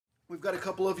We've got a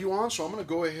couple of you on, so I'm going to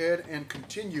go ahead and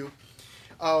continue.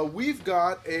 We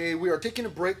are taking a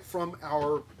break from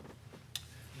our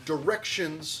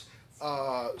directions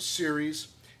series,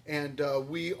 and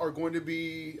we are going to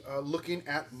be looking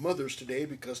at mothers today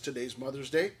because today's Mother's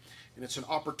Day, and it's an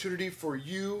opportunity for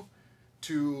you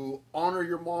to honor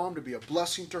your mom, to be a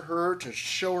blessing to her, to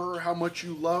show her how much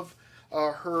you love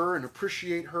her and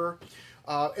appreciate her.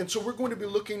 And so we're going to be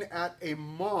looking at a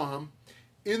mom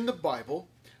in the Bible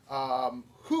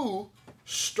who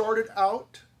started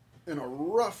out in a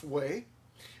rough way,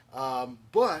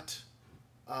 but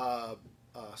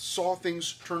saw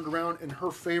things turned around in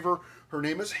her favor. Her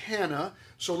name is Hannah.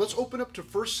 So let's open up to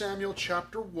 1 Samuel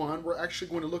chapter 1. We're actually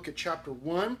going to look at chapter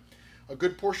 1, a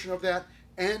good portion of that,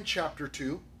 and chapter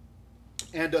 2.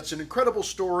 And it's an incredible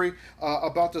story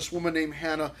about this woman named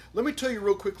Hannah. Let me tell you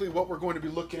real quickly what we're going to be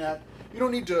looking at. You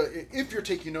don't need to, if you're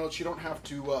taking notes, you don't have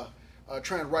to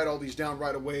try and write all these down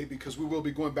right away because we will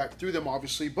be going back through them,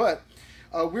 obviously. But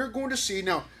we're going to see,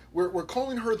 now, we're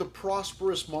calling her the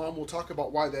Prosperous Mom. We'll talk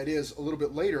about why that is a little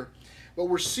bit later. But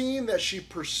we're seeing that she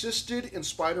persisted in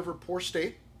spite of her poor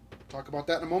state. Talk about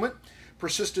that in a moment.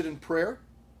 Persisted in prayer.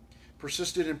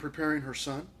 Persisted in preparing her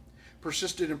son.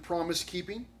 Persisted in promise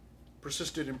keeping.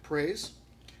 Persisted in praise.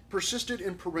 Persisted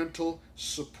in parental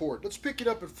support. Let's pick it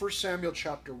up in 1 Samuel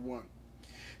chapter 1.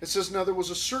 It says, "Now there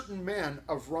was a certain man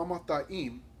of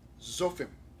Ramathaim, Zophim,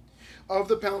 of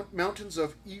the mountains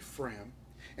of Ephraim,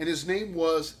 and his name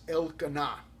was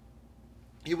Elkanah.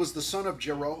 He was the son of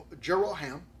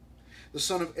Jeroham, the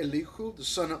son of Elihu, the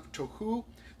son of Tohu,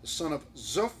 the son of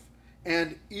Zoph,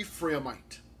 and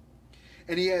Ephraimite.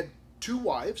 And he had two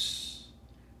wives.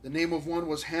 The name of one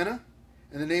was Hannah,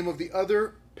 and the name of the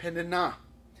other Peninnah.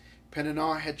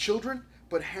 Peninnah had children,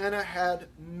 but Hannah had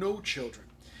no children."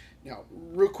 Now,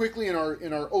 real quickly in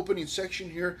our opening section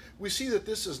here, we see that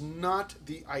this is not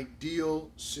the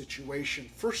ideal situation.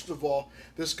 First of all,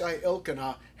 this guy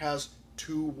Elkanah has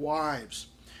two wives.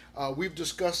 We've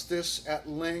discussed this at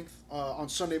length on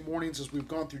Sunday mornings as we've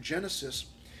gone through Genesis.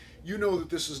 You know that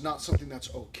this is not something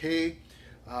that's okay.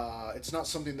 It's not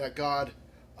something that God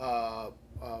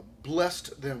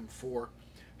blessed them for.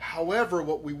 However,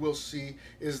 what we will see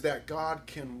is that God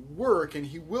can work, and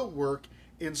He will work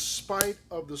in spite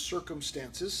of the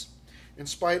circumstances, in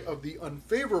spite of the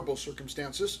unfavorable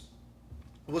circumstances.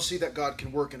 We'll see that God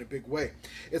can work in a big way.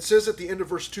 It says at the end of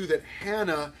verse 2 that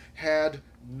Hannah had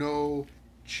no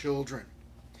children.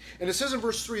 And it says in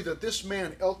verse 3 that this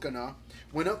man, Elkanah,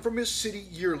 went up from his city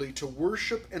yearly to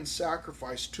worship and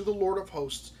sacrifice to the Lord of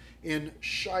hosts in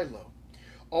Shiloh.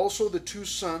 Also the two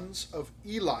sons of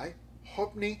Eli,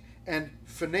 Hophni and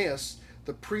Phinehas,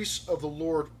 the priests of the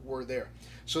Lord, were there.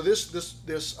 So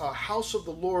this house of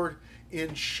the Lord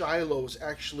in Shiloh is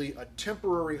actually a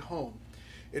temporary home.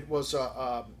 It was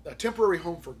a temporary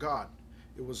home for God.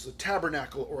 It was the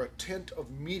tabernacle or a tent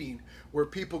of meeting where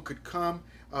people could come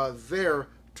there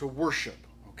to worship.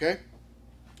 Okay?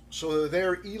 So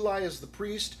there Eli is the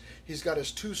priest. He's got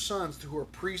his two sons who are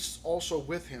priests also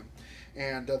with him.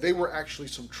 And they were actually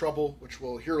some trouble, which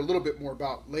we'll hear a little bit more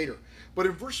about later. But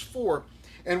in verse 4,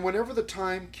 "And whenever the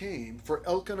time came for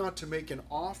Elkanah to make an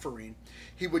offering,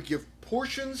 he would give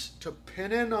portions to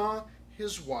Peninnah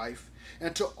his wife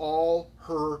and to all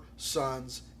her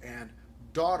sons and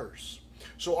daughters."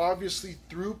 So obviously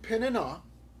through Peninnah,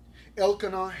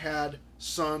 Elkanah had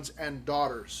sons and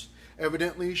daughters.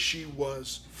 Evidently she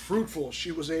was fruitful.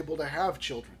 She was able to have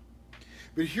children.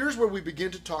 But here's where we begin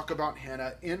to talk about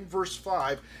Hannah in verse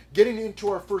 5. Getting into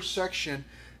our first section,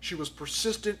 she was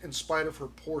persistent in spite of her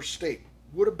poor state.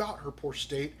 What about her poor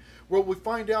state? Well, we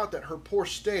find out that her poor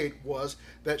state was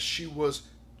that she was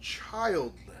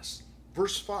childless.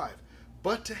 Verse 5,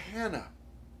 "But to Hannah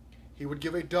he would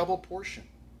give a double portion,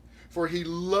 for he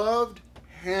loved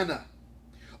Hannah,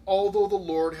 although the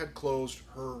Lord had closed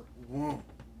her womb."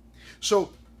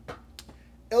 So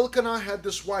Elkanah had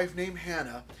this wife named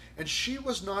Hannah, and she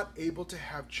was not able to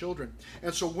have children.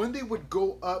 And so when they would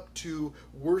go up to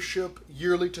worship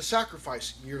yearly, to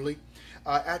sacrifice yearly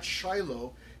at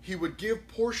Shiloh, he would give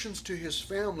portions to his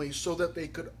family so that they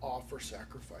could offer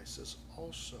sacrifices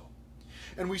also.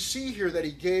 And we see here that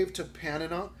he gave to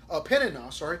Peninnah,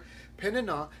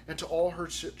 and to all her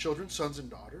children, sons and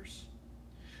daughters.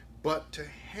 But to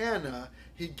Hannah,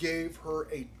 he gave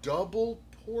her a double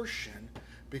portion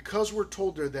because we're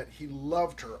told there that he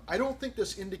loved her. I don't think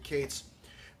this indicates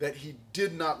that he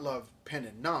did not love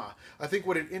Peninnah. I think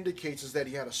what it indicates is that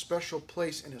he had a special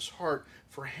place in his heart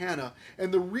for Hannah.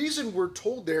 And the reason we're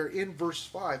told there in verse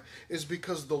 5 is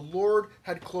because the Lord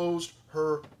had closed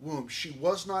her womb. She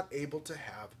was not able to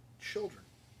have children.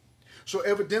 So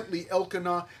evidently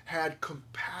Elkanah had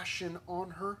compassion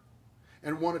on her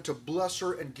and wanted to bless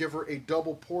her and give her a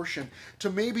double portion to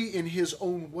maybe in his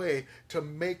own way to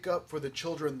make up for the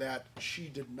children that she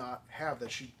did not have,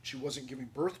 that she wasn't giving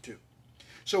birth to.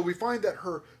 So we find that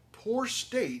her poor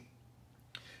state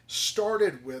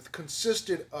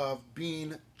consisted of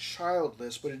being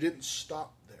childless, but it didn't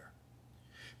stop there.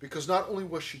 Because not only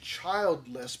was she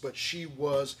childless, but she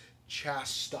was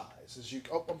chastised.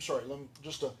 I'm sorry, let me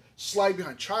just a slide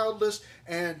behind. Childless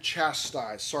and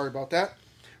chastised. Sorry about that.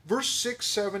 Verse 6,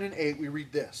 7, and 8, we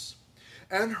read this.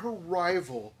 And her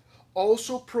rival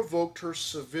also provoked her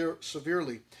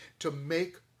severely to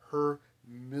make her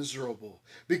miserable,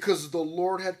 because the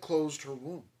Lord had closed her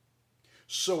womb.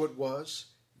 So it was,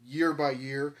 year by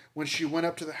year, when she went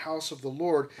up to the house of the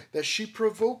Lord, that she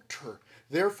provoked her.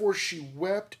 Therefore she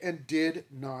wept and did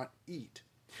not eat.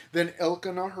 Then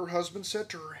Elkanah, her husband, said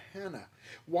to her, Hannah,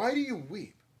 why do you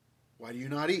weep? Why do you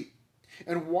not eat?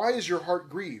 And why is your heart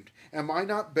grieved? Am I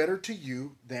not better to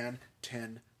you than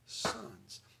 10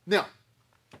 sons? Now,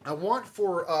 I want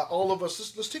for all of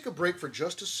us, let's take a break for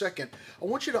just a second. I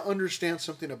want you to understand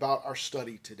something about our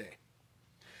study today.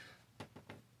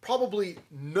 Probably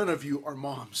none of you are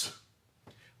moms,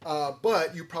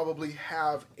 but you probably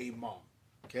have a mom,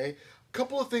 okay? A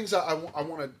couple of things I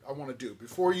want to do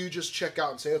before you just check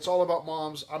out and say, it's all about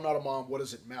moms, I'm not a mom, what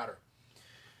does it matter?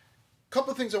 A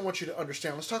couple of things I want you to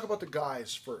understand. Let's talk about the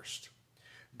guys first.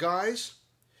 Guys,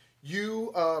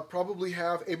 you probably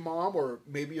have a mom or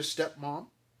maybe a stepmom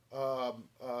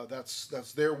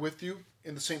that's there with you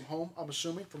in the same home, I'm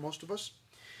assuming, for most of us.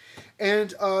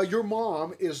 And your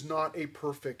mom is not a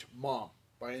perfect mom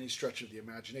by any stretch of the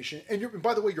imagination. And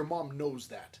by the way, your mom knows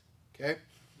that, okay?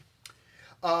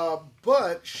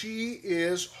 But she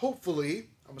is hopefully,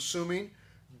 I'm assuming,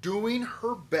 doing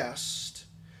her best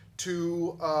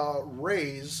to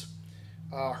raise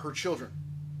her children.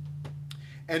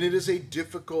 And it is a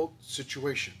difficult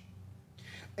situation.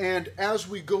 And as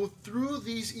we go through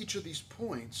each of these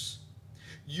points,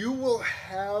 you will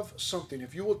have something.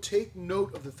 If you will take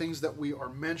note of the things that we are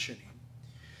mentioning,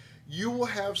 you will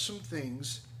have some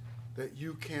things that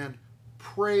you can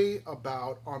pray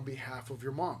about on behalf of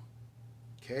your mom.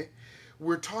 Okay?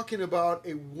 We're talking about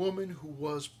a woman who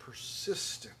was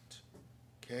persistent.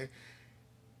 Okay?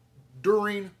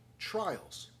 During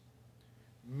trials.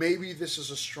 Maybe this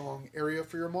is a strong area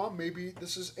for your mom. Maybe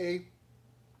this is a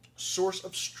source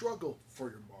of struggle for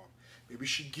your mom. Maybe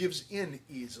she gives in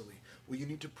easily. Well, you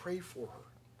need to pray for her,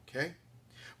 okay?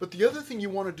 But the other thing you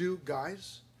want to do,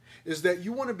 guys, is that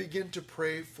you want to begin to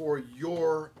pray for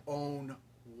your own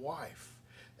wife.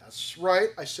 That's right,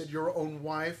 I said your own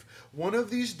wife. One of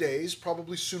these days,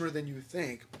 probably sooner than you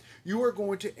think, you are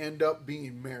going to end up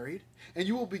being married and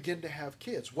you will begin to have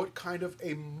kids. What kind of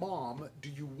a mom do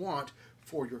you want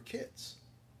for your kids?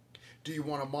 Do you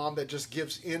want a mom that just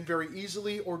gives in very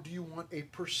easily, or do you want a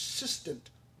persistent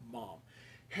mom?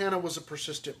 Hannah was a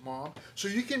persistent mom. So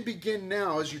you can begin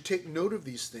now, as you take note of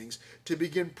these things, to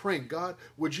begin praying, God,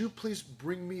 would you please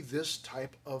bring me this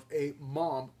type of a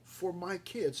mom for my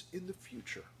kids in the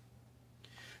future?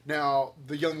 Now,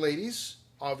 the young ladies,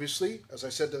 obviously, as I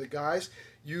said to the guys,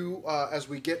 you, as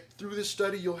we get through this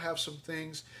study, you'll have some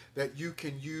things that you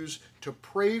can use to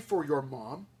pray for your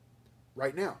mom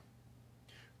right now.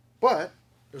 But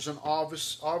there's an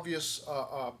obvious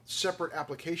separate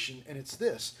application, and it's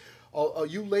this.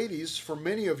 You ladies, for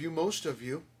many of you, most of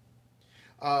you,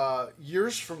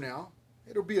 years from now,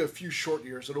 it'll be a few short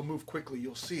years, it'll move quickly,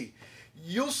 you'll see.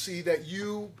 You'll see that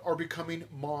you are becoming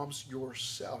moms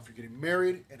yourself. You're getting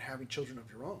married and having children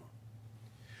of your own.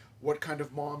 What kind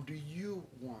of mom do you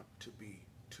want to be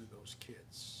to those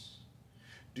kids?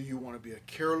 Do you want to be a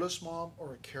careless mom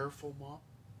or a careful mom?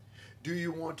 Do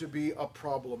you want to be a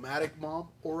problematic mom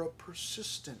or a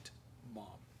persistent mom?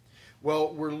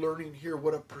 Well, we're learning here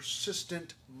what a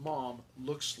persistent mom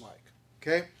looks like,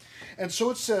 okay? And so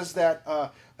it says that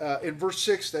in verse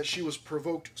 6 that she was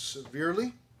provoked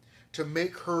severely to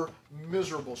make her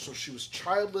miserable. So she was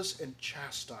childless and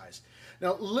chastised.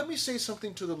 Now, let me say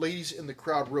something to the ladies in the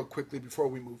crowd real quickly before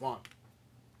we move on.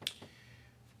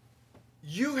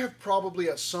 You have probably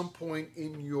at some point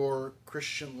in your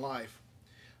Christian life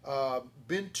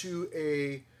been to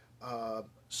a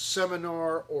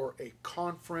seminar or a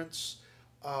conference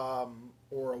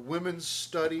or a women's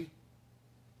study,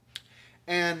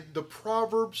 and the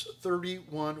Proverbs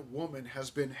 31 woman has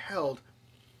been held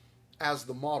as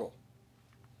the model.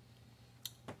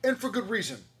 And for good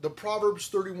reason. The Proverbs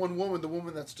 31 woman, the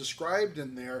woman that's described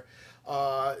in there,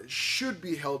 should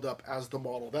be held up as the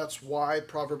model. That's why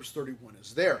Proverbs 31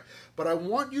 is there. But I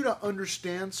want you to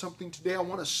understand something today. I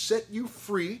want to set you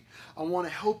free. I want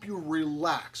to help you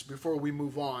relax before we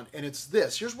move on. And it's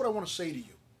this. Here's what I want to say to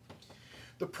you.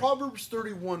 The Proverbs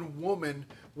 31 woman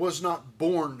was not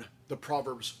born the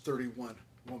Proverbs 31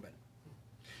 woman.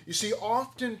 You see,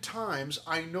 oftentimes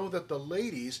I know that the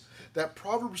ladies, that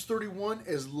Proverbs 31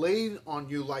 is laid on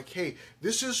you like, hey,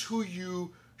 this is who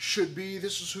you should be,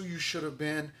 this is who you should have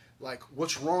been, like,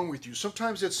 what's wrong with you?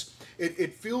 Sometimes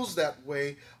it feels that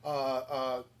way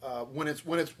when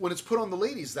it's put on the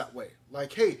ladies that way.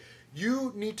 Like, hey,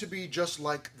 you need to be just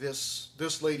like this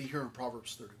lady here in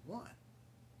Proverbs 31.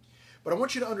 But I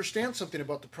want you to understand something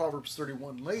about the Proverbs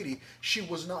 31 lady. She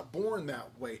was not born that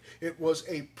way. It was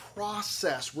a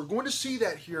process. We're going to see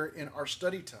that here in our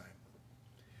study time.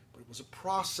 But it was a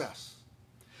process.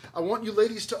 I want you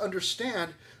ladies to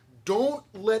understand, don't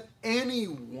let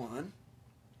anyone,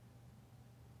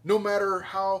 no matter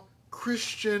how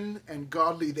Christian and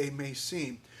godly they may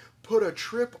seem, put a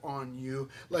trip on you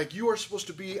like you are supposed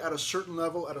to be at a certain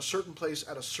level, at a certain place,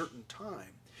 at a certain time.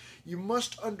 You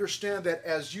must understand that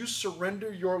as you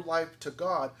surrender your life to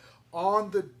God on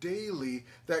the daily,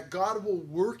 that God will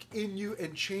work in you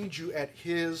and change you at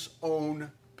His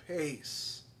own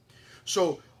pace.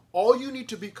 So all you need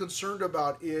to be concerned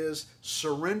about is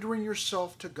surrendering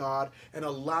yourself to God and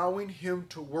allowing Him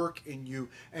to work in you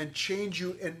and change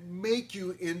you and make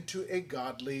you into a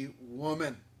godly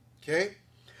woman. Okay?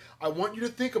 I want you to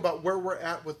think about where we're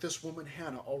at with this woman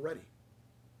Hannah already.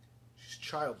 She's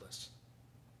childless.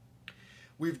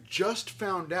 We've just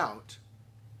found out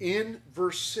in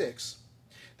verse 6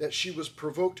 that she was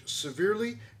provoked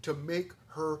severely to make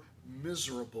her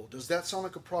miserable. Does that sound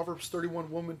like a Proverbs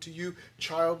 31 woman to you?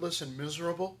 Childless and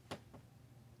miserable?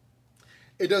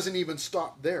 It doesn't even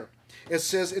stop there. It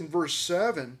says in verse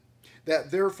 7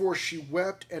 that therefore she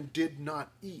wept and did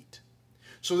not eat.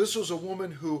 So this was a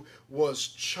woman who was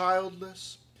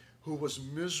childless, who was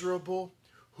miserable,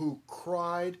 who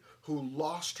cried, who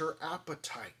lost her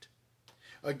appetite.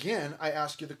 Again, I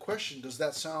ask you the question, does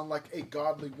that sound like a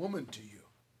godly woman to you?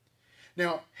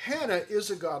 Now, Hannah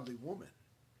is a godly woman,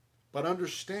 but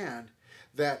understand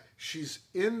that she's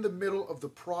in the middle of the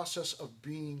process of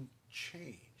being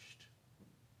changed.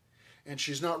 And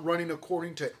she's not running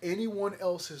according to anyone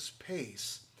else's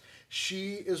pace.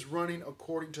 She is running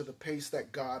according to the pace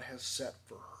that God has set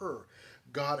for her.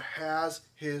 God has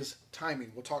His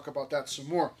timing. We'll talk about that some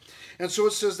more. And so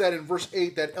it says that in verse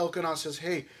 8 that Elkanah says,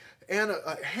 hey,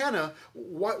 Hannah,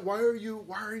 why are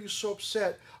you so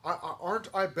upset? Aren't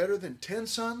I better than 10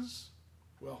 sons?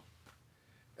 Well,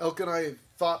 Elkanah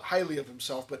thought highly of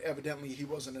himself, but evidently he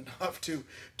wasn't enough to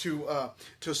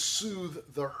soothe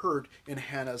the hurt in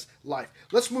Hannah's life.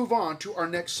 Let's move on to our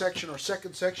next section, our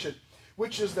second section,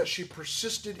 which is that she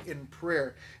persisted in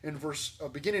prayer in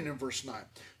beginning in verse 9.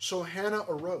 So Hannah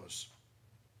arose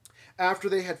after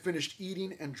they had finished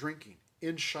eating and drinking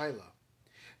in Shiloh.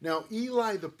 Now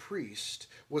Eli the priest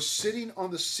was sitting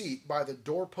on the seat by the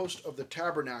doorpost of the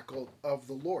tabernacle of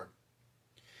the Lord.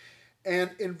 And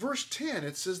in verse 10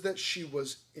 it says that she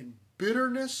was in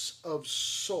bitterness of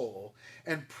soul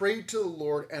and prayed to the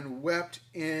Lord and wept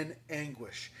in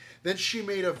anguish. Then she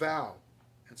made a vow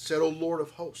and said, O Lord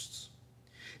of hosts,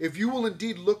 if you will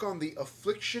indeed look on the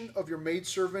affliction of your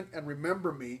maidservant and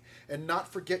remember me, and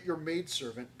not forget your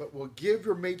maidservant, but will give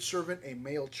your maidservant a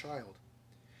male child,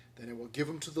 then I will give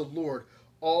him to the Lord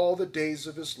all the days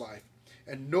of his life,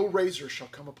 and no razor shall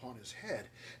come upon his head.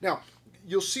 Now,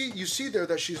 you see there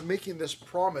that she's making this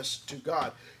promise to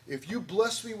God. If you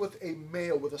bless me with a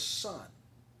male, with a son,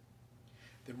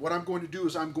 then what I'm going to do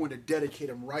is I'm going to dedicate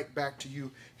him right back to you.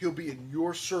 He'll be in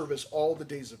your service all the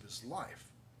days of his life.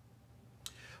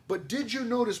 But did you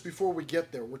notice before we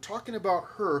get there, we're talking about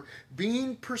her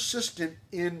being persistent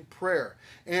in prayer.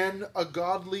 And a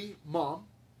godly mom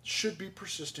should be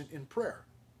persistent in prayer.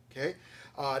 Okay?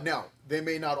 Now, they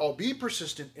may not all be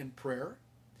persistent in prayer,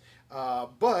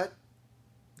 but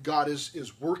God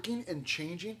is working and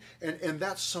changing, and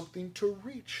that's something to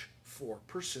reach for,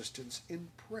 persistence in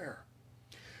prayer.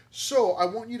 So I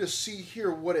want you to see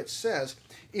here what it says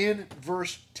in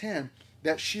verse 10,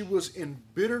 that she was in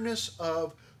bitterness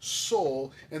of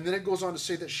soul, and then it goes on to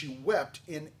say that she wept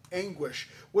in anguish.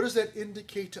 What does that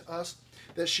indicate to us?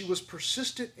 That she was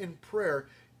persistent in prayer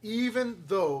even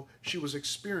though she was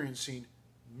experiencing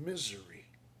misery.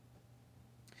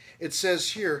 It says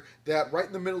here that right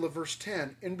in the middle of verse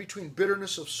 10, in between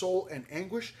bitterness of soul and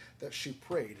anguish, that she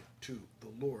prayed to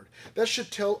the Lord. That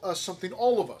should tell us something,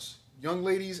 all of us, young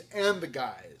ladies and the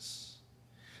guys,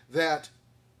 that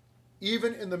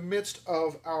even in the midst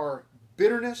of our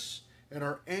bitterness and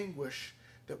our anguish,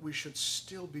 that we should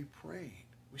still be praying.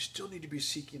 We still need to be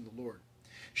seeking the Lord.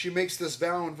 She makes this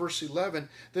vow in verse 11.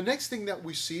 The next thing that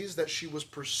we see is that she was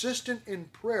persistent in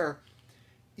prayer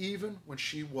even when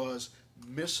she was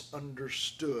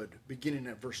misunderstood, beginning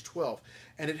at verse 12.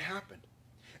 And it happened,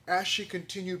 as she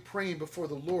continued praying before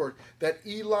the Lord, that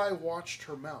Eli watched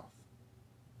her mouth.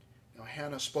 Now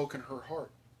Hannah spoke in her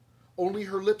heart. Only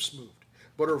her lips moved,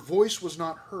 but her voice was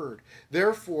not heard.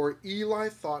 Therefore Eli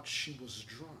thought she was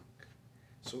drunk.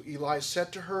 So Eli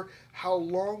said to her, "How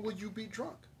long will you be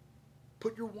drunk?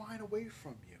 Put your wine away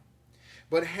from you."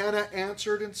 But Hannah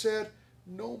answered and said,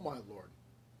 "No, my Lord.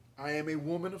 I am a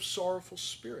woman of sorrowful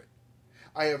spirit.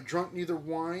 I have drunk neither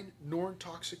wine nor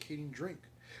intoxicating drink,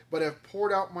 but have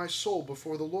poured out my soul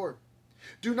before the Lord.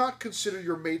 Do not consider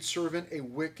your maidservant a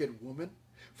wicked woman,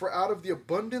 for out of the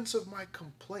abundance of my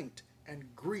complaint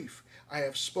and grief I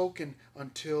have spoken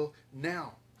until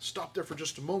now." Stop there for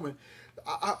just a moment.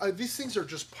 These things are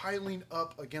just piling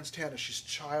up against Hannah. She's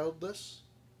childless.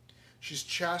 She's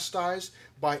chastised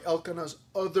by Elkanah's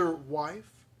other wife.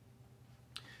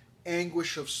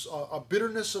 Anguish of a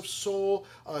bitterness of soul.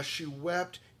 She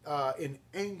wept in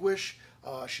anguish.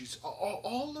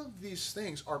 All of these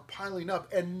things are piling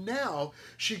up, and now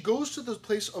she goes to the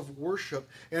place of worship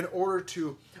in order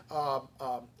to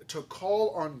call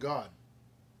on God.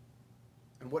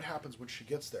 And what happens when she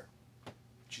gets there?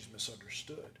 She's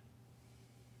misunderstood.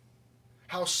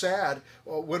 How sad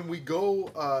when we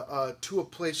go to a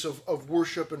place of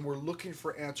worship and we're looking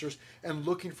for answers and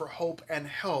looking for hope and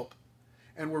help,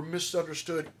 and we're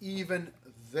misunderstood even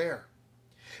there.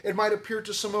 It might appear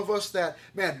to some of us that,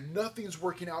 man, nothing's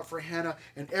working out for Hannah,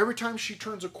 and every time she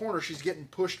turns a corner, she's getting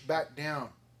pushed back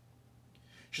down.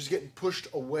 She's getting pushed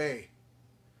away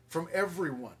from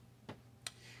everyone.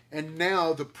 And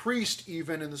now the priest,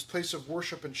 even in this place of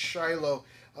worship in Shiloh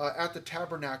at the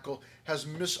tabernacle, has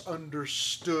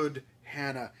misunderstood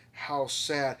Hannah. How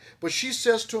sad. But she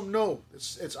says to him, no,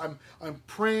 I'm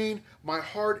praying. My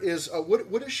heart is,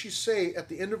 what does she say at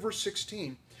the end of verse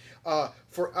 16?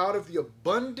 For out of the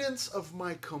abundance of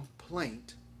my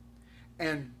complaint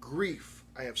and grief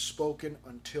I have spoken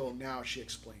until now, she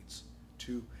explains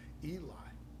to Eli.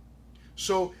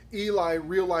 So Eli,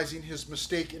 realizing his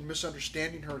mistake in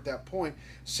misunderstanding her at that point,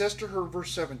 says to her,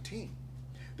 verse 17,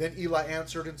 "Then Eli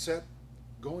answered and said,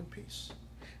 Go in peace,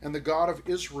 and the God of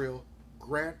Israel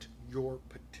grant your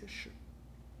petition,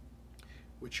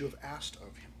 which you have asked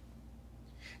of him."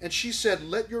 And she said,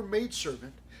 "Let your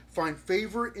maidservant find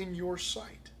favor in your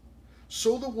sight."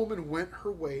 So the woman went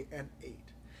her way and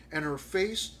ate, and her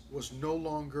face was no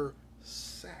longer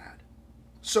sad.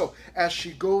 So as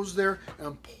she goes there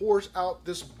and pours out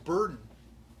this burden,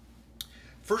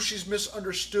 first she's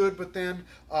misunderstood, but then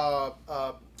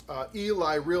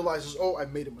Eli realizes, oh, I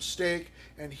made a mistake,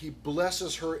 and he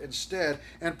blesses her instead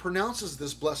and pronounces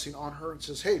this blessing on her and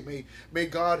says, hey, may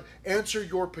God answer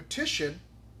your petition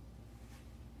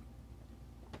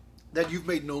that you've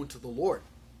made known to the Lord.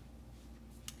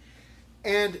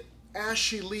 And as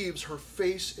she leaves, her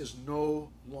face is no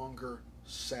longer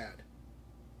sad.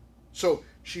 So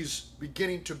she's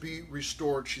beginning to be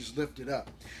restored. She's lifted up.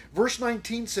 Verse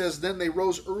 19 says, "Then they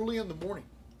rose early in the morning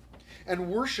and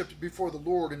worshipped before the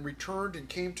Lord, and returned and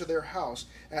came to their house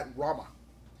at Ramah.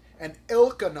 And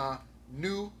Elkanah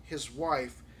knew his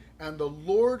wife, and the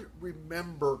Lord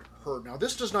remembered her." Now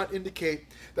this does not indicate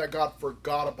that God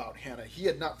forgot about Hannah. He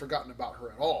had not forgotten about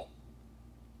her at all.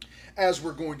 As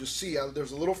we're going to see,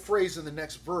 there's a little phrase in the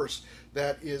next verse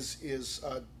that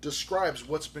describes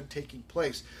what's been taking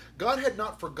place. God had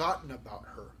not forgotten about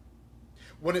her.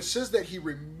 When it says that he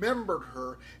remembered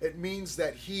her, it means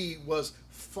that he was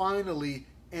finally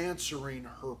answering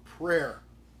her prayer.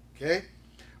 Okay?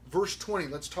 Verse 20,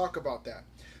 let's talk about that.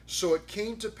 "So it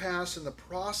came to pass in the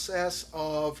process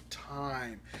of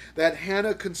time that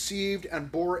Hannah conceived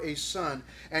and bore a son,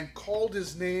 and called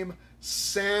his name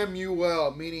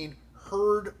Samuel," meaning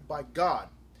heard by God,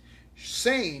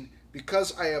 saying,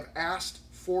 "Because I have asked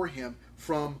for him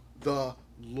from the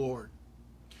Lord."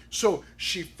 So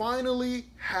she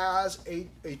finally has a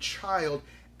child,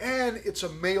 and it's a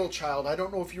male child. I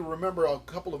don't know if you remember a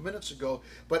couple of minutes ago,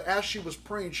 but as she was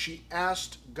praying, she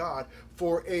asked God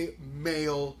for a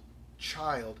male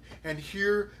child. And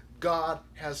here God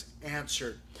has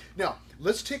answered. Now,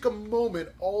 let's take a moment,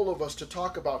 all of us, to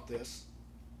talk about this,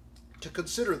 to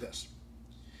consider this.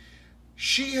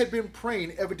 She had been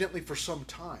praying evidently for some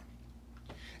time,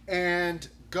 and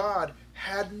God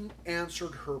hadn't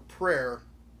answered her prayer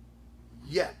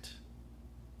yet.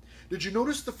 Did you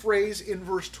notice the phrase in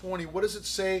verse 20? What does it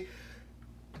say?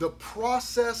 The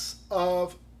process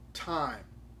of time.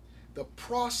 The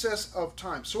process of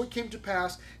time. So it came to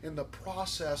pass in the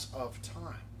process of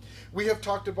time. We have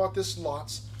talked about this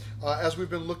lots as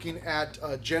we've been looking at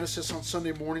Genesis on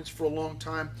Sunday mornings for a long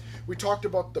time. We talked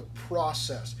about the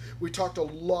process. We talked a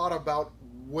lot about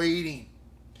waiting.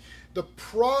 The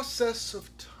process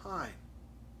of time.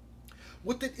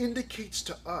 What that indicates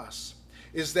to us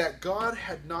is that God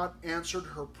had not answered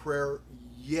her prayer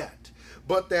yet,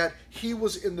 but that he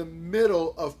was in the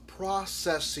middle of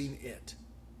processing it,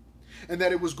 and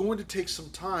that it was going to take some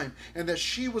time, and that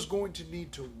she was going to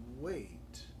need to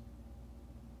wait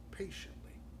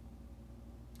patiently,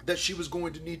 that she was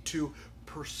going to need to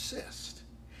persist.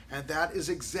 And that is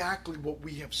exactly what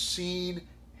we have seen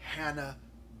Hannah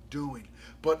doing.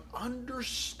 But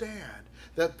understand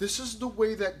that this is the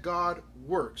way that God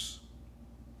works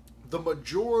the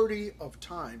majority of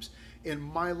times in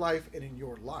my life and in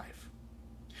your life.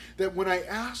 That when I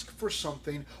ask for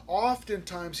something,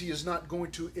 oftentimes he is not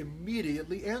going to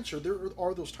immediately answer. There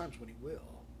are those times when he will.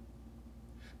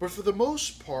 But for the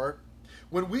most part,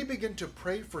 when we begin to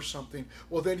pray for something,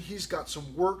 well, then he's got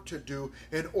some work to do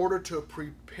in order to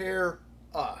prepare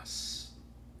us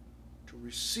to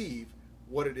receive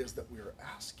what it is that we are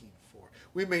asking for.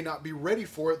 We may not be ready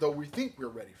for it, though we think we're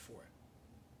ready for it.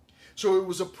 So it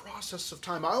was a process of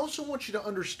time. I also want you to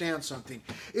understand something.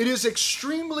 It is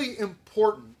extremely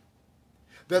important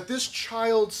that this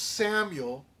child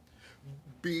Samuel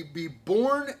be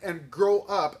born and grow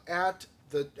up at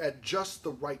just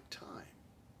the right time.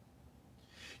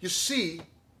 You see,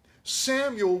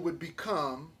 Samuel would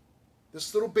become,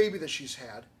 this little baby that she's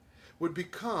had, would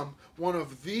become one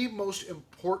of the most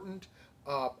important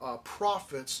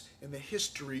prophets in the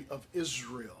history of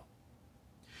Israel.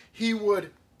 He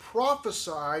would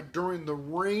prophesy during the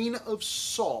reign of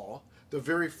Saul, the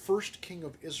very first king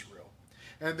of Israel,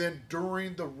 and then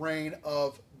during the reign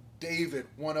of David,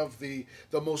 one of the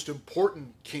most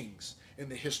important kings in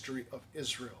the history of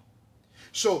Israel.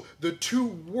 So the two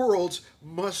worlds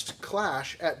must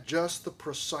clash at just the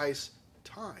precise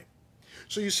time.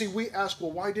 So you see, we ask,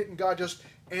 well, why didn't God just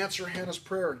answer Hannah's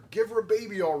prayer and give her a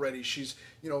baby already? She's,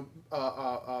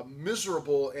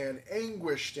 miserable and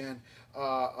anguished and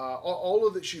all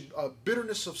of the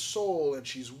bitterness of soul, and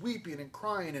she's weeping and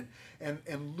crying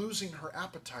and losing her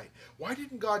appetite. Why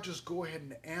didn't God just go ahead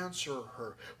and answer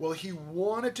her? Well, he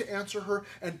wanted to answer her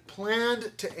and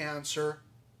planned to answer,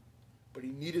 but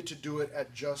he needed to do it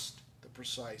at just the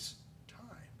precise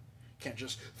time. Can't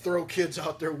just throw kids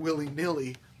out there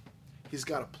willy-nilly. He's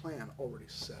got a plan already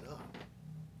set up.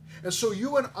 And so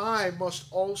you and I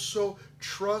must also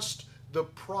trust the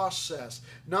process,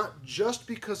 not just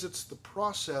because it's the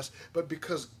process, but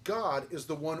because God is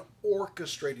the one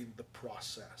orchestrating the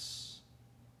process.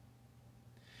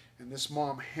 And this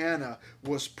mom, Hannah,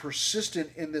 was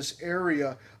persistent in this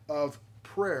area of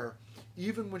prayer.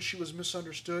 Even when she was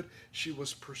misunderstood, she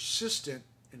was persistent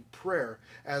in prayer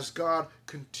as God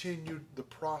continued the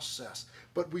process.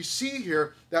 But we see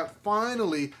here that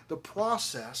finally the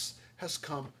process has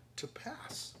come to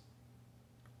pass.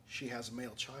 She has a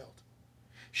male child.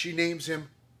 She names him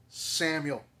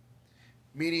Samuel,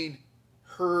 meaning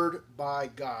heard by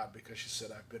God, because she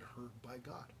said, I've been heard by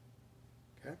God.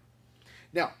 Okay?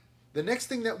 Now, the next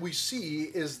thing that we see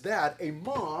is that a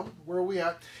mom, where are we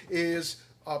at, is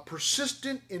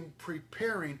persistent in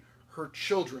preparing her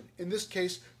children. In this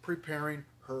case, preparing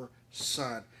her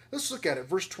son. Let's look at it.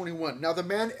 Verse 21. Now the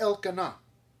man Elkanah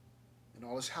and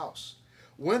all his house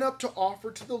went up to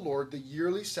offer to the Lord the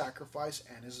yearly sacrifice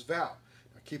and his vow.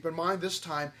 Now keep in mind, this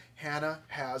time Hannah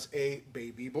has a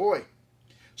baby boy.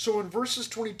 So in verses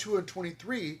 22 and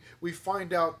 23, we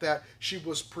find out that she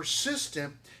was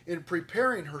persistent in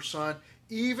preparing her son,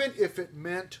 even if it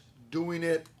meant doing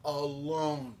it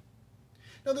alone.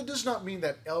 Now, that does not mean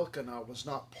that Elkanah was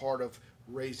not part of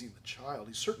raising the child.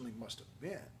 He certainly must have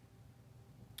been.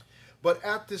 But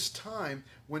at this time,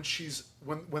 when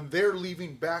they're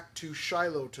leaving back to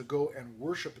Shiloh to go and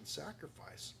worship and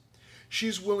sacrifice,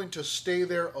 she's willing to stay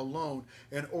there alone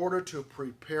in order to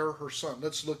prepare her son.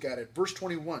 Let's look at it. Verse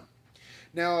 21.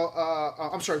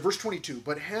 Verse 22.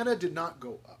 But Hannah did not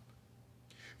go up,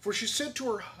 for she said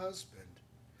to her husband,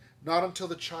 not until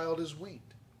the child is weaned.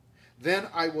 Then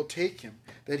I will take him,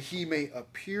 that he may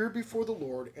appear before the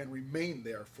Lord and remain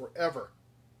there forever.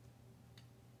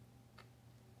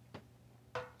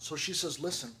 So she says,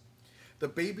 listen, the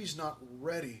baby's not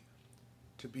ready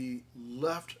to be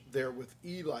left there with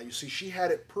Eli. You see, she had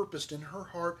it purposed in her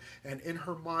heart and in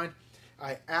her mind.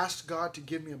 I asked God to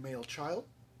give me a male child,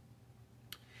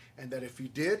 and that if he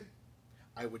did,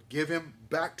 I would give him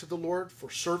back to the Lord for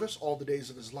service all the days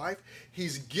of his life.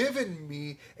 He's given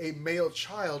me a male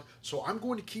child, so I'm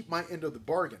going to keep my end of the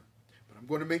bargain. But I'm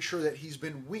going to make sure that he's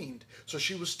been weaned. So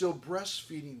she was still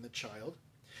breastfeeding the child,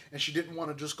 and she didn't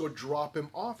want to just go drop him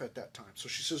off at that time. So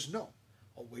she says, no,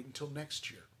 I'll wait until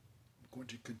next year. I'm going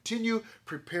to continue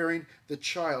preparing the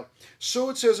child. So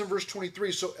it says in verse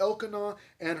 23, so Elkanah,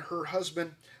 her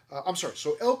husband,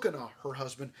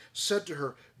 said to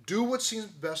her, do what seems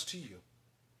best to you.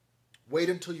 Wait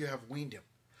until you have weaned him.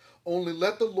 Only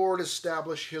let the Lord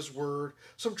establish his word.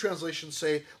 Some translations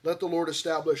say, let the Lord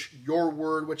establish your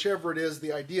word. Whichever it is,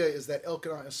 the idea is that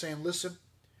Elkanah is saying, listen,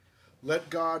 let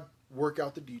God work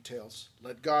out the details.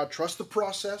 Let God trust the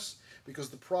process, because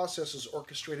the process is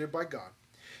orchestrated by God.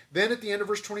 Then at the end of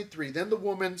verse 23, then the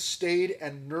woman stayed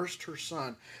and nursed her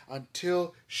son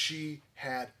until she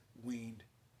had weaned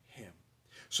him.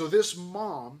 So this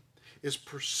mom is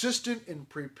persistent in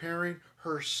preparing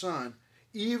her son,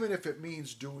 even if it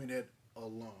means doing it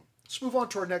alone. Let's move on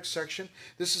to our next section.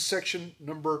 This is section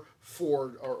number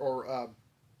 4, or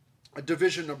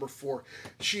division number 4.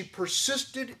 She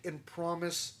persisted in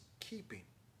promise keeping.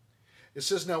 It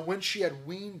says, now when she had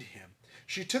weaned him,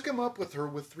 she took him up with her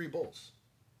with 3 bulls,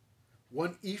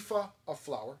 1 ephah of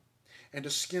flour, and a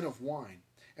skin of wine,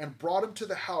 and brought him to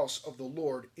the house of the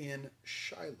Lord in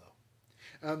Shiloh.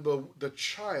 And the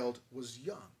child was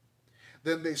young.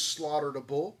 Then they slaughtered a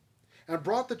bull and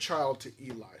brought the child to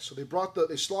Eli. So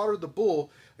they slaughtered the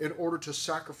bull in order to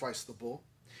sacrifice the bull,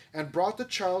 and brought the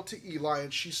child to Eli.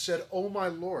 And she said, O my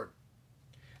Lord,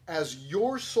 as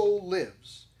your soul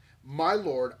lives, my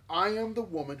Lord, I am the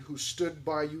woman who stood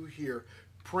by you here,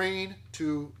 praying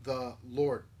to the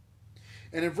Lord.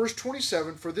 And in verse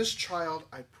 27, for this child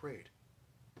I prayed,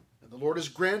 and the Lord has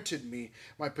granted me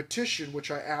my petition which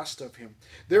I asked of him.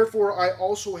 Therefore I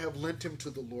also have lent him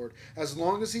to the Lord. As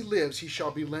long as he lives, he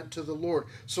shall be lent to the Lord.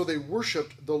 So they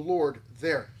worshipped the Lord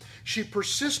there. She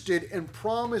persisted in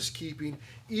promise keeping,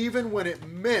 even when it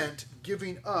meant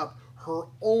giving up her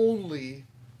only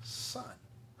son.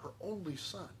 Her only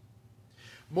son.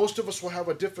 Most of us will have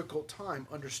a difficult time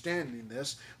understanding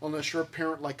this, unless you're a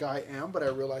parent like I am, but I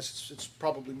realize it's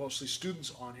probably mostly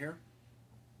students on here.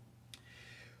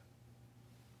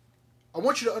 I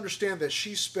want you to understand that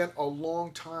she spent a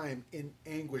long time in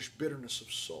anguish, bitterness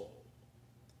of soul,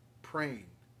 praying,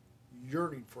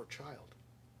 yearning for a child.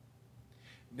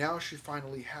 Now she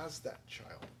finally has that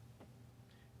child,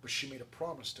 but she made a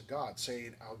promise to God,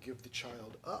 saying, I'll give the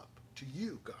child up to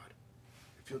you, God,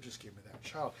 if you'll just give me that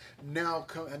child. Now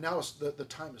the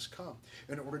time has come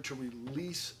in order to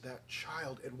release that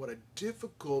child. And what a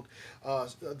difficult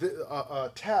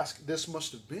task this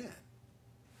must have been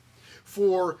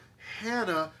for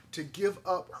Hannah to give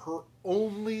up her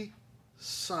only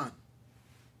son.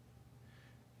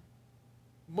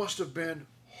 Must have been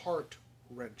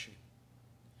heart-wrenching.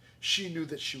 She knew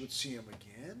that she would see him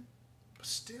again, but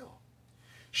still,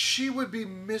 she would be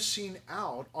missing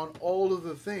out on all of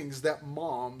the things that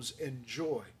moms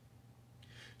enjoy.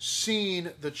 Seeing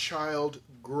the child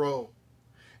grow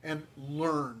and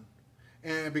learn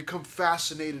and become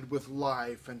fascinated with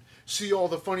life and see all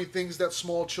the funny things that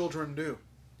small children do.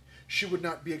 She would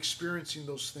not be experiencing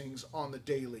those things on the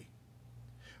daily.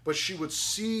 But she would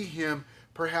see him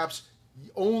perhaps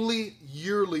only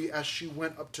yearly as she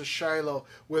went up to Shiloh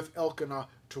with Elkanah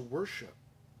to worship.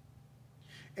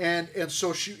 And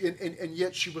so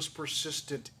yet she was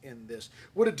persistent in this.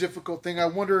 What a difficult thing. I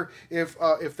wonder if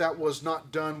that was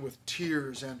not done with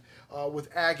tears and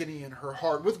with agony in her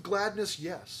heart. With gladness,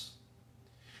 yes.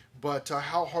 But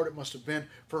how hard it must have been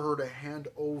for her to hand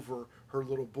over her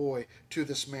little boy to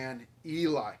this man,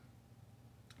 Eli.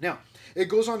 Now, it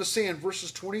goes on to say in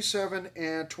verses 27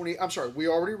 and 20, we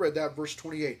already read that, verse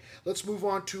 28. Let's move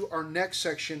on to our next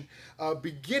section. We're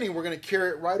going to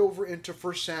carry it right over into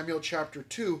 1 Samuel chapter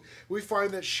 2. We find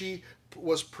that she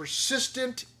was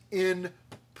persistent in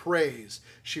praise.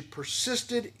 She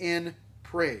persisted in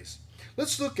praise.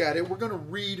 Let's look at it. We're going to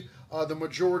read the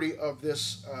majority of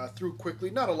this through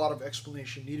quickly. Not a lot of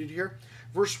explanation needed here.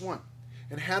 Verse 1.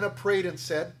 And Hannah prayed and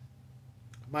said,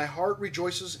 my heart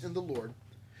rejoices in the Lord.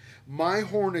 My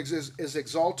horn is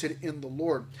exalted in the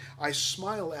Lord. I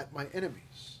smile at my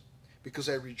enemies because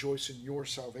I rejoice in your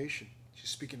salvation. She's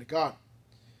speaking to God.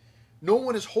 No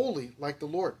one is holy like the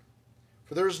Lord,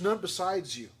 for there is none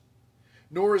besides you,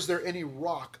 nor is there any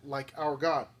rock like our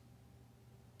God.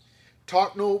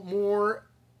 Talk no more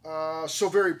so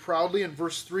very proudly in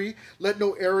verse 3. Let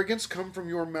no arrogance come from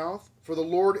your mouth, for the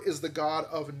Lord is the God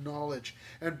of knowledge,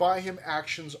 and by him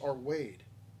actions are weighed.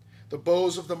 The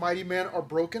bows of the mighty man are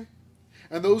broken,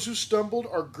 and those who stumbled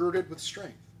are girded with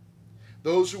strength.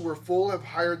 Those who were full have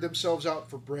hired themselves out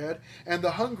for bread, and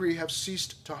the hungry have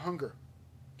ceased to hunger.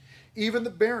 Even the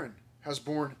barren has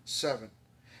borne 7,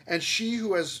 and she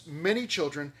who has many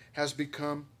children has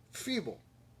become feeble.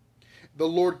 The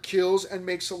Lord kills and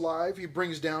makes alive. He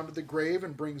brings down to the grave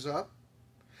and brings up.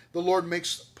 The Lord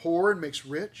makes poor and makes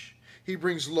rich. He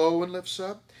brings low and lifts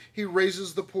up. He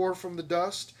raises the poor from the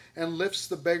dust and lifts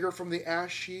the beggar from the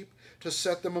ash heap to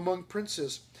set them among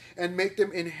princes and make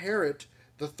them inherit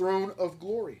the throne of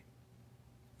glory.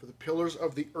 For the pillars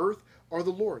of the earth are the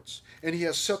Lord's, and he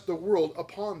has set the world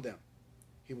upon them.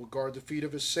 He will guard the feet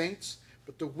of his saints,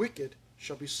 but the wicked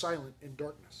shall be silent in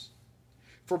darkness.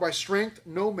 For by strength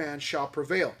no man shall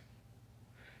prevail.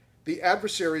 The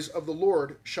adversaries of the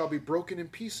Lord shall be broken in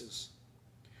pieces.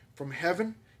 From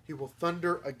heaven he will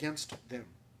thunder against them.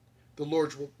 The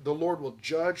Lord will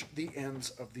judge the ends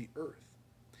of the earth.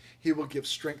 He will give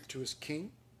strength to his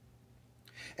king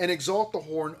and exalt the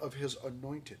horn of his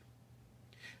anointed.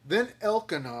 Then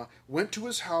Elkanah went to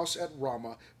his house at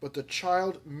Ramah, but the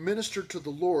child ministered to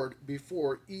the Lord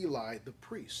before Eli the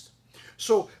priest.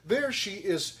 So there she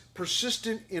is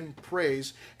persistent in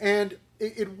praise, and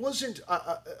it wasn't,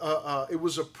 it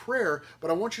was a prayer,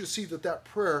 but I want you to see that that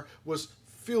prayer was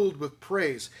filled with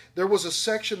praise. There was a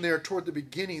section there toward the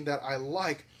beginning that I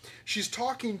like. She's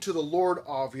talking to the Lord,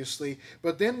 obviously,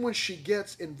 but then when she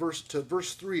gets in verse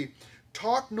 3,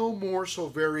 talk no more so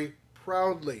very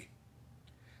proudly.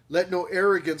 Let no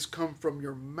arrogance come from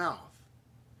your mouth.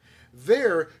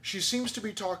 There, she seems to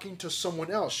be talking to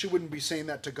someone else. She wouldn't be saying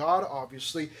that to God,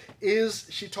 obviously. Is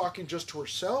she talking just to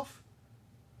herself?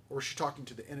 Or is she talking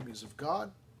to the enemies of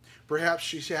God? Perhaps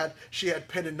she had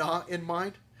Peninnah in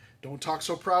mind. Don't talk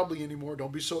so proudly anymore.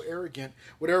 Don't be so arrogant.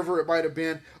 Whatever it might have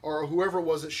been, or whoever it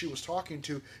was that she was talking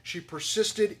to, she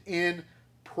persisted in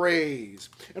praise.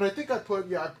 And I think I put,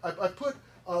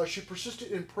 she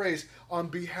persisted in praise on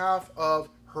behalf of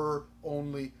her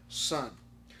only son.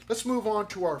 Let's move on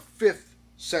to our 5th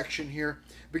section here,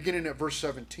 beginning at verse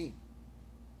 17,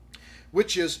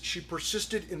 which is she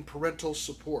persisted in parental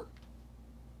support.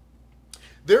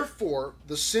 Therefore,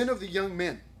 the sin of the young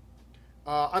men,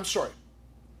 I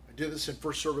did this in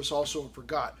first service also and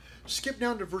forgot. Skip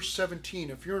down to verse 17.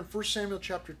 If you're in 1 Samuel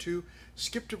chapter 2,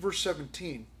 skip to verse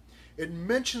 17. It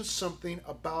mentions something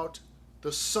about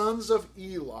the sons of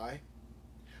Eli,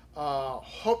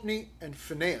 Hophni and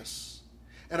Phinehas.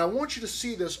 And I want you to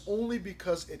see this only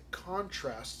because it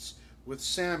contrasts with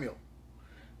Samuel.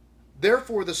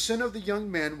 Therefore, the sin of the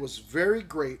young men was very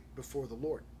great before the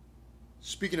Lord.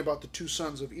 Speaking about the 2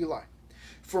 sons of Eli.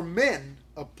 For men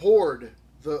abhorred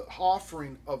the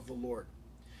offering of the Lord.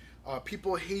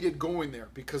 People hated going there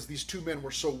because these 2 men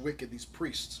were so wicked, these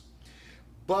priests.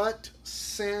 But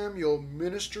Samuel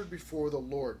ministered before the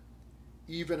Lord,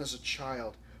 even as a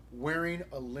child, wearing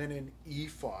a linen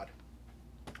ephod.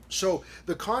 So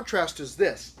the contrast is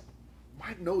this.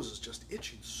 My nose is just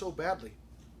itching so badly.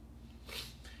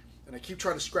 And I keep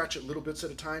trying to scratch it little bits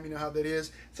at a time. You know how that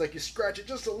is? It's like you scratch it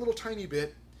just a little tiny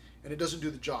bit and it doesn't do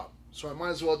the job. So I might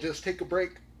as well just take a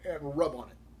break and rub on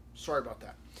it. Sorry about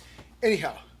that.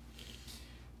 Anyhow,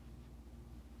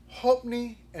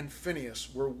 Hophni and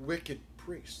Phinehas were wicked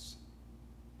priests.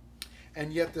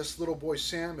 And yet this little boy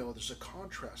Samuel, there's a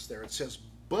contrast there. It says,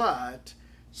 but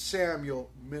Samuel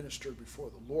ministered before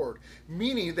the Lord,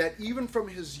 meaning that even from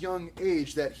his young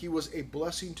age that he was a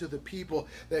blessing to the people,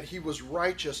 that he was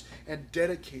righteous and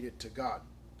dedicated to God.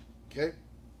 Okay?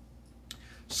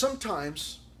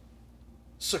 Sometimes,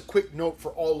 it's a quick note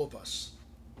for all of us.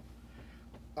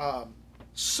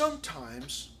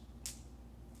 Sometimes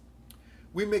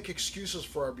we make excuses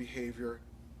for our behavior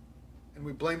and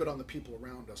we blame it on the people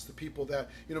around us, the people that,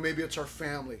 maybe it's our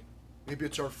family, maybe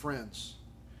it's our friends,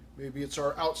 maybe it's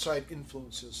our outside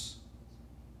influences.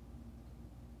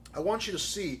 I want you to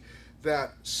see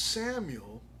that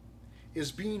Samuel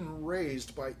is being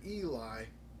raised by Eli,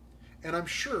 and I'm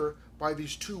sure by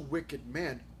these 2 wicked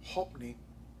men, Hophni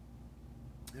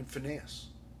and Phinehas.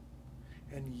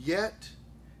 And yet,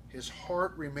 his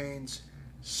heart remains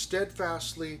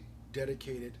steadfastly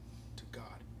dedicated to God.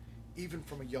 Even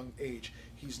from a young age,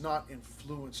 he's not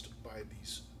influenced by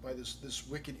this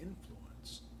wicked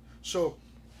influence. So,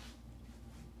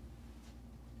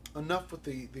 enough with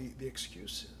the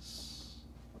excuses.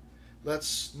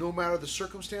 Let's, no matter the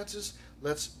circumstances,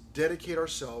 let's dedicate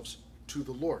ourselves to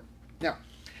the Lord. Now,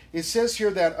 it says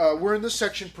here that we're in this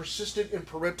section, persistent in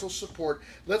parental support.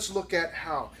 Let's look at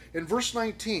how. In verse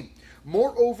 19,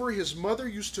 moreover, his mother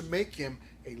used to make him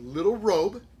a little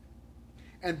robe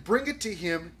and bring it to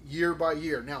him year by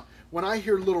year. Now, when I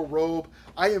hear little robe,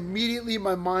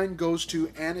 my mind goes to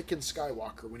Anakin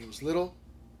Skywalker when he was little,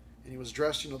 and he was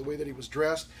dressed, the way that he was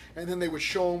dressed. And then they would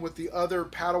show him with the other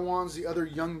Padawans, the other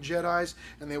young Jedis,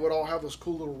 and they would all have those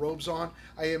cool little robes on.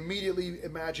 I immediately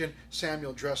imagine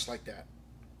Samuel dressed like that.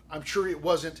 I'm sure it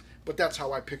wasn't, but that's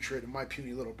how I picture it in my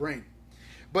puny little brain.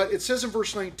 But it says in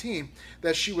verse 19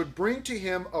 that she would bring to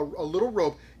him a little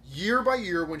robe year by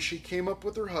year when she came up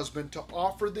with her husband to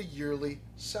offer the yearly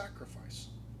sacrifice.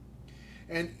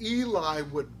 And Eli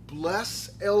would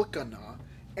bless Elkanah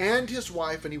and his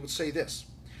wife, and he would say this: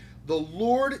 "The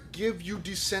Lord give you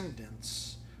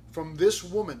descendants from this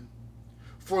woman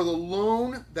for the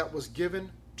loan that was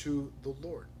given to the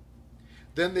Lord."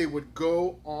 Then they would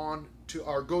go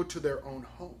to their own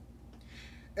home.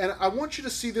 And I want you to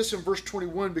see this in verse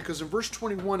 21, because in verse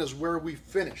 21 is where we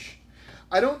finish.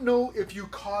 I don't know if you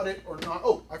caught it or not.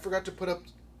 Oh, I forgot to put up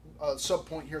a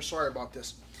sub-point here. Sorry about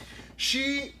this.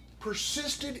 She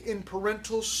persisted in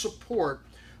parental support,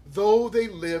 though they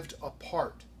lived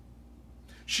apart.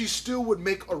 She still would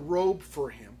make a robe for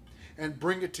him and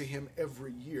bring it to him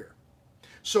every year.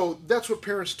 So that's what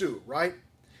parents do, right?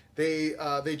 They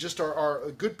just are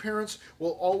good parents,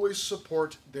 will always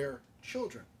support their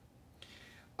children.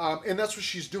 And that's what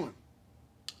she's doing.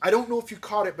 I don't know if you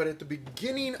caught it, but at the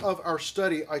beginning of our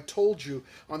study, I told you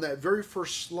on that very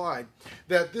first slide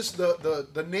that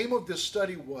the name of this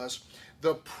study was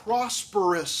The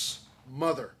Prosperous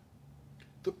Mother.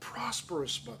 The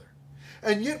Prosperous Mother.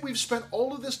 And yet we've spent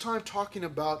all of this time talking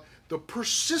about the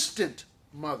persistent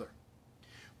mother.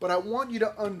 But I want you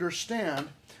to understand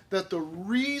that the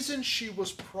reason she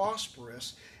was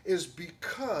prosperous is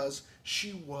because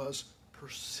she was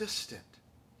persistent.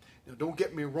 Now, don't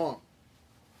get me wrong.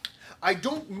 I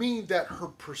don't mean that her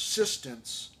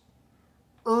persistence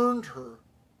earned her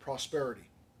prosperity.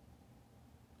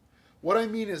 What I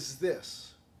mean is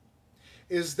this,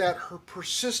 is that her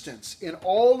persistence in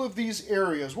all of these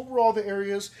areas, what were all the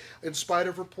areas in spite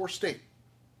of her poor state?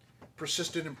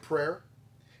 Persistent in prayer,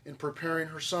 in preparing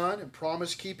her son, in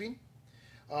promise keeping,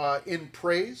 in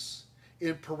praise,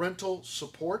 in parental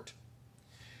support.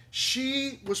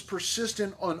 She was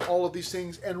persistent on all of these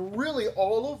things, and really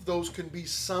all of those can be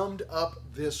summed up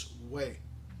this way.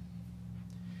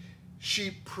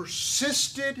 She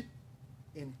persisted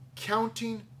in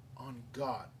counting on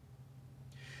God.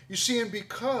 You see, and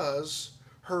because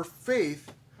her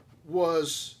faith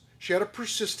was, she had a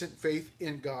persistent faith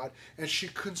in God, and she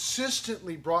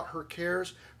consistently brought her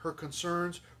cares, her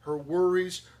concerns, her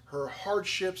worries, her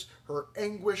hardships, her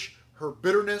anguish, her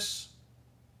bitterness.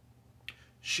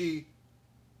 She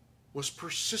was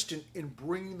persistent in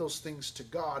bringing those things to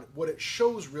God. What it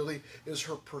shows really is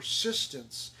her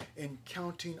persistence in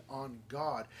counting on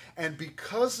God. And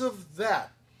because of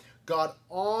that, God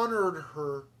honored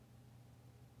her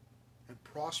and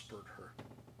prospered her,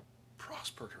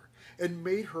 and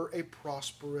made her a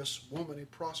prosperous woman, a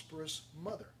prosperous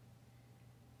mother.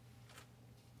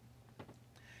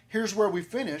 Here's where we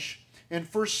finish in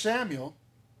 1 Samuel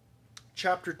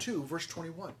chapter 2, verse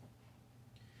 21.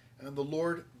 And the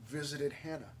Lord visited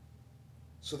Hannah,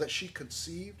 so that she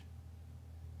conceived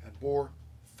and bore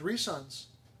 3 sons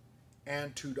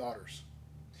and 2 daughters.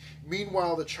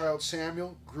 Meanwhile, the child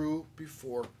Samuel grew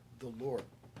before the Lord.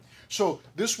 So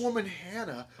this woman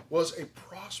Hannah was a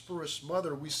prosperous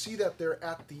mother. We see that there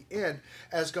at the end,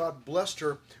 as God blessed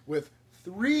her with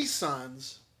 3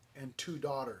 sons and 2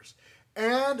 daughters.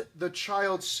 And the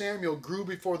child Samuel grew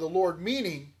before the Lord,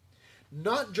 meaning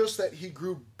not just that he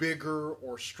grew bigger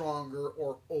or stronger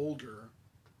or older,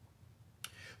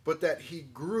 but that he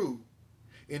grew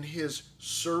in his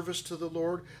service to the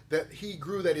Lord, that he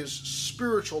grew, that his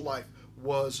spiritual life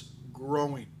was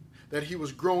growing, that he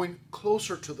was growing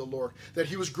closer to the Lord, that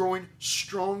he was growing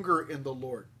stronger in the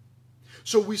Lord.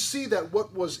 So we see that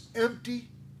what was empty,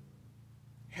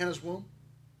 Hannah's womb,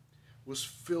 was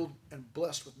filled and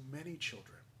blessed with many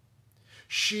children.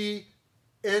 She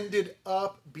ended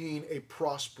up being a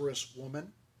prosperous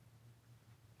woman.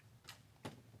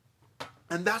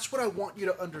 And that's what I want you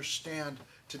to understand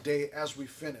today as we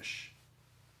finish.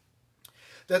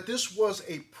 That this was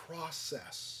a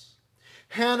process.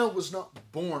 Hannah was not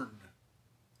born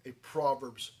a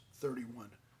Proverbs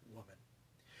 31 woman.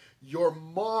 Your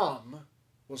mom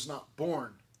was not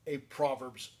born a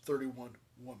Proverbs 31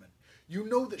 woman. You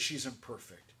know that she's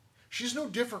imperfect. She's no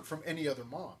different from any other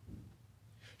mom.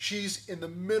 She's in the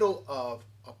middle of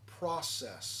a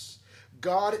process.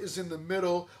 God is in the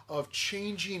middle of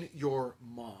changing your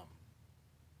mom.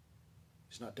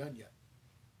 He's not done yet.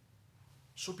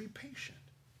 So be patient.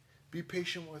 Be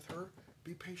patient with her.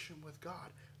 Be patient with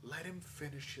God. Let him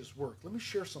finish his work. Let me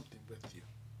share something with you.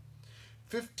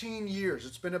 15 years.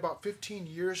 It's been about 15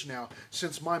 years now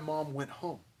since my mom went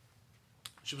home.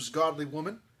 She was a godly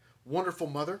woman, wonderful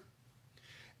mother.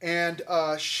 And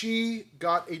she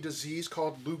got a disease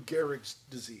called Lou Gehrig's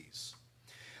disease.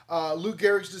 Lou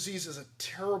Gehrig's disease is a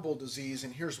terrible disease,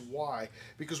 and here's why.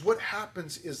 Because what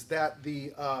happens is that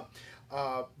the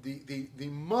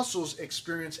muscles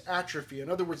experience atrophy. In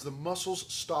other words, the muscles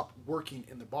stop working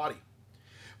in the body.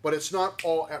 But it's not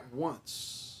all at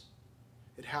once.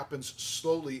 It happens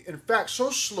slowly. In fact,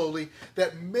 so slowly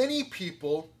that many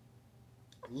people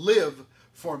live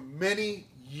for many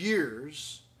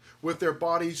years with their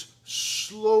bodies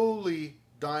slowly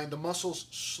dying, the muscles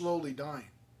slowly dying.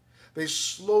 They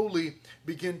slowly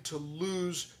begin to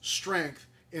lose strength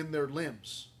in their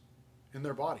limbs, in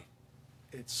their body.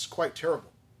 It's quite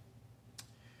terrible.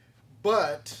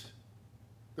 But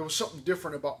there was something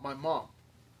different about my mom.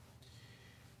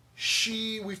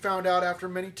 We found out after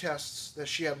many tests that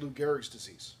she had Lou Gehrig's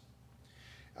disease.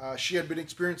 She had been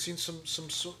experiencing some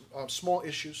small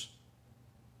issues.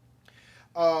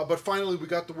 But finally we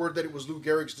got the word that it was Lou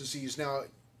Gehrig's disease. Now,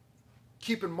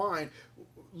 keep in mind,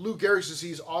 Lou Gehrig's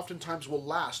disease oftentimes will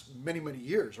last many, many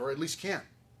years, or at least can.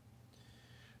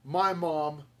 My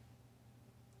mom,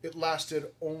 it lasted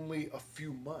only a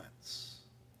few months.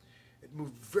 It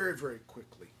moved very, very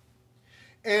quickly.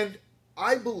 And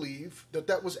I believe that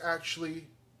that was actually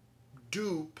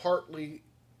due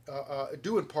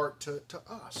in part to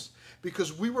us,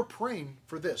 because we were praying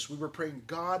for this. We were praying,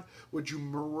 God, would you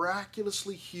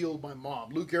miraculously heal my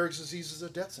mom? Lou Gehrig's disease is a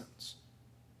death sentence.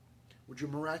 Would you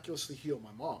miraculously heal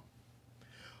my mom?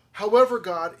 However,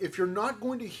 God, if you're not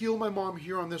going to heal my mom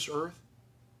here on this earth,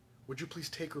 would you please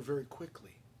take her very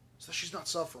quickly so that she's not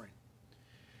suffering?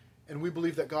 And we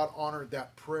believe that God honored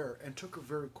that prayer and took her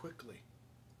very quickly.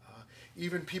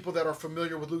 Even people that are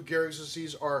familiar with Lou Gehrig's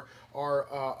disease are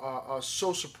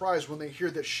so surprised when they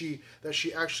hear that she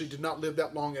actually did not live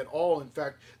that long at all. In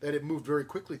fact, that it moved very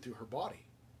quickly through her body.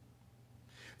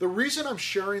 The reason I'm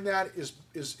sharing that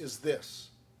is this.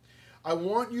 I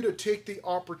want you to take the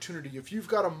opportunity, if you've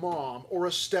got a mom or a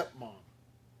stepmom,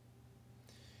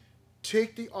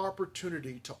 take the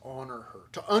opportunity to honor her,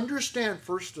 to understand,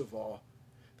 first of all,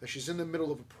 that she's in the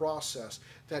middle of a process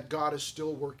that God is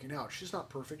still working out. She's not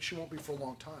perfect. She won't be for a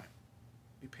long time.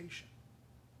 Be patient.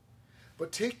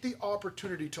 But take the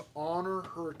opportunity to honor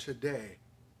her today,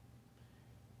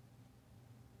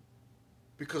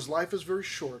 because life is very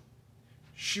short.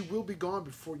 She will be gone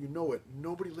before you know it.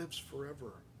 Nobody lives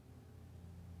forever.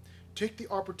 Take the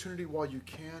opportunity while you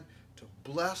can to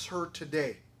bless her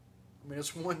today. I mean,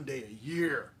 it's one day a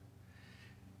year.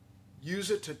 Use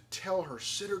it to tell her,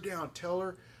 sit her down, tell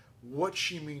her what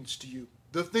she means to you.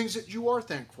 The things that you are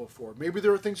thankful for. Maybe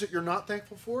there are things that you're not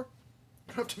thankful for.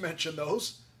 You don't have to mention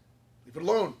those. Leave it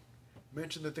alone.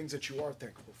 Mention the things that you are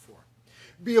thankful for.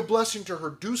 Be a blessing to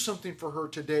her. Do something for her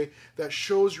today that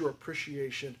shows your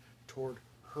appreciation toward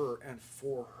her and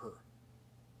for her.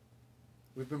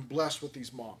 We've been blessed with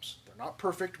these moms. They're not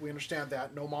perfect. We understand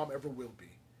that. No mom ever will be.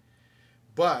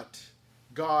 But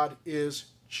God is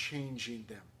changing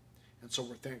them. And so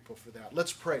we're thankful for that.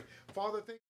 Let's pray. Father, thank you.